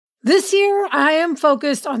This year, I am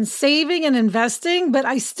focused on saving and investing, but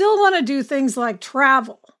I still want to do things like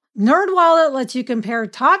travel. NerdWallet lets you compare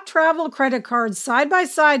top travel credit cards side by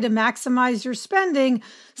side to maximize your spending,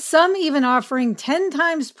 some even offering 10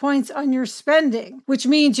 times points on your spending, which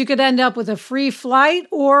means you could end up with a free flight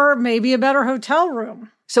or maybe a better hotel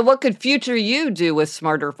room. So what could future you do with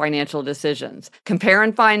smarter financial decisions? Compare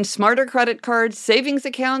and find smarter credit cards, savings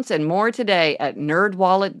accounts, and more today at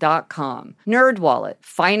nerdwallet.com. NerdWallet,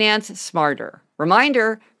 finance smarter.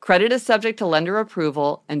 Reminder, credit is subject to lender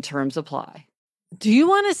approval and terms apply. Do you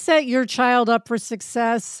want to set your child up for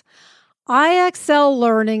success? IXL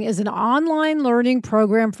Learning is an online learning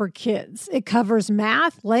program for kids. It covers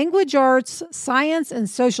math, language arts, science, and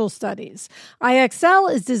social studies.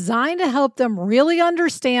 IXL is designed to help them really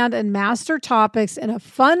understand and master topics in a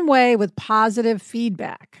fun way with positive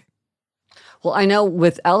feedback. Well, I know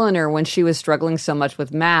with Eleanor, when she was struggling so much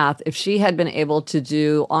with math, if she had been able to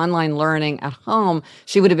do online learning at home,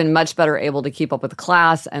 she would have been much better able to keep up with the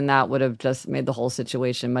class, and that would have just made the whole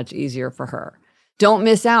situation much easier for her. Don't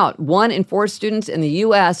miss out. 1 in 4 students in the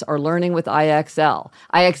U.S. are learning with IXL.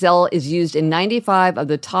 IXL is used in 95 of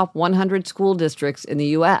the top 100 school districts in the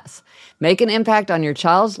U.S. Make an impact on your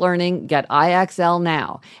child's learning. Get IXL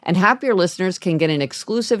now. And Happier listeners can get an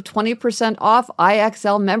exclusive 20% off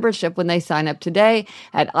IXL membership when they sign up today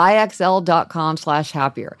at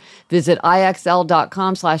IXL.com/happier. Visit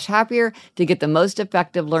IXL.com/happier to get the most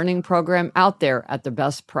effective learning program out there at the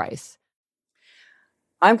best price.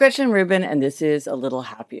 I'm Gretchen Rubin, and this is A Little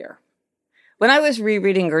Happier. When I was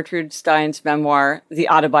rereading Gertrude Stein's memoir, The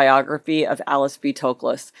Autobiography of Alice B.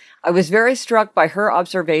 Toklas, I was very struck by her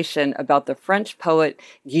observation about the French poet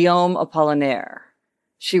Guillaume Apollinaire.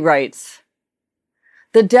 She writes,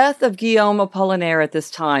 "The death of Guillaume Apollinaire at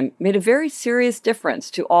this time made a very serious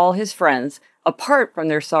difference to all his friends, apart from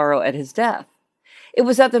their sorrow at his death. It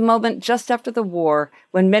was at the moment just after the war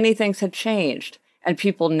when many things had changed, and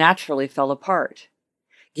people naturally fell apart.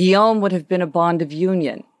 Guillaume would have been a bond of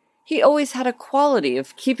union. He always had a quality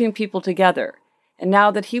of keeping people together, and now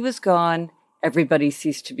that he was gone, everybody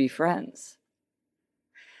ceased to be friends."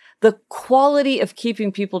 The quality of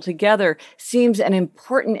keeping people together seems an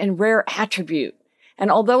important and rare attribute, and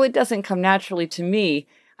although it doesn't come naturally to me,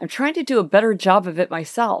 I'm trying to do a better job of it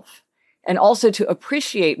myself, and also to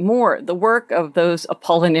appreciate more the work of those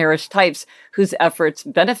Apollinaire-ish types whose efforts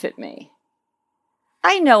benefit me.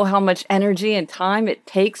 I know how much energy and time it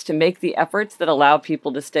takes to make the efforts that allow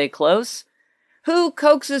people to stay close. Who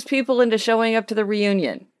coaxes people into showing up to the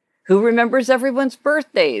reunion? Who remembers everyone's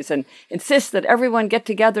birthdays and insists that everyone get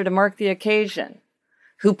together to mark the occasion?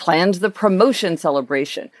 Who plans the promotion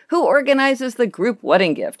celebration? Who organizes the group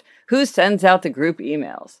wedding gift? Who sends out the group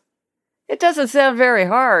emails? It doesn't sound very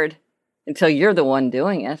hard until you're the one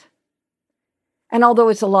doing it. And although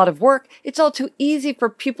it's a lot of work, it's all too easy for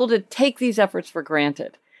people to take these efforts for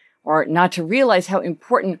granted, or not to realize how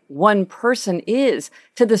important one person is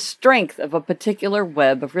to the strength of a particular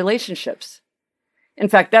web of relationships. In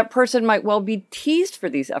fact, that person might well be teased for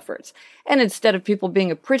these efforts, and instead of people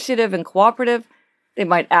being appreciative and cooperative, they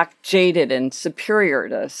might act jaded and superior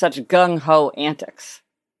to such gung-ho antics.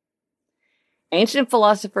 Ancient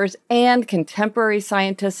philosophers and contemporary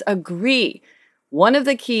scientists agree one of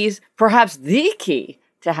the keys, perhaps the key,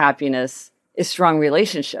 to happiness is strong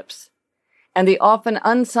relationships. And the often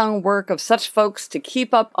unsung work of such folks to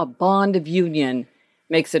keep up a bond of union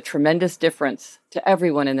makes a tremendous difference to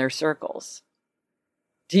everyone in their circles.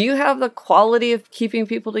 Do you have the quality of keeping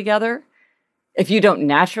people together? If you don't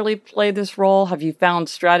naturally play this role, have you found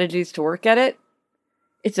strategies to work at it?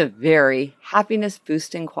 It's a very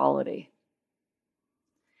happiness-boosting quality.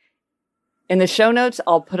 In the show notes,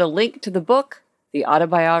 I'll put a link to the book, The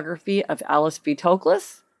Autobiography of Alice B.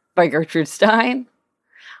 Toklas by Gertrude Stein.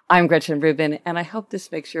 I'm Gretchen Rubin, and I hope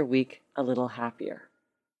this makes your week a little happier.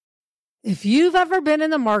 If you've ever been in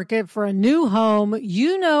the market for a new home,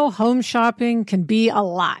 you know home shopping can be a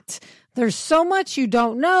lot. There's so much you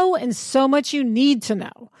don't know and so much you need to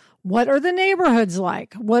know. What are the neighborhoods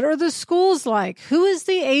like? What are the schools like? Who is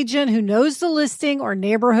the agent who knows the listing or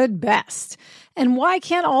neighborhood best? And why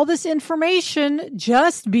can't all this information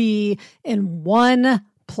just be in one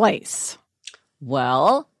place?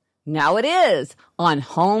 Well, now it is on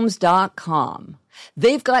Homes.com.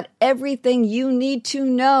 They've got everything you need to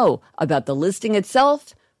know about the listing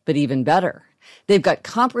itself, but even better. They've got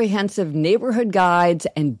comprehensive neighborhood guides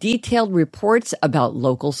and detailed reports about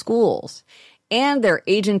local schools. And their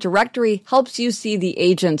agent directory helps you see the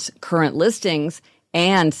agent's current listings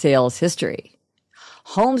and sales history.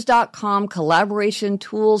 Homes.com collaboration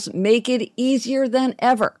tools make it easier than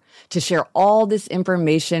ever to share all this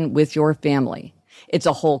information with your family. It's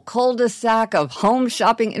a whole cul-de-sac of home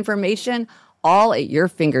shopping information, all at your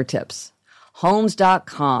fingertips.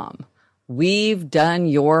 Homes.com. We've done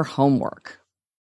your homework.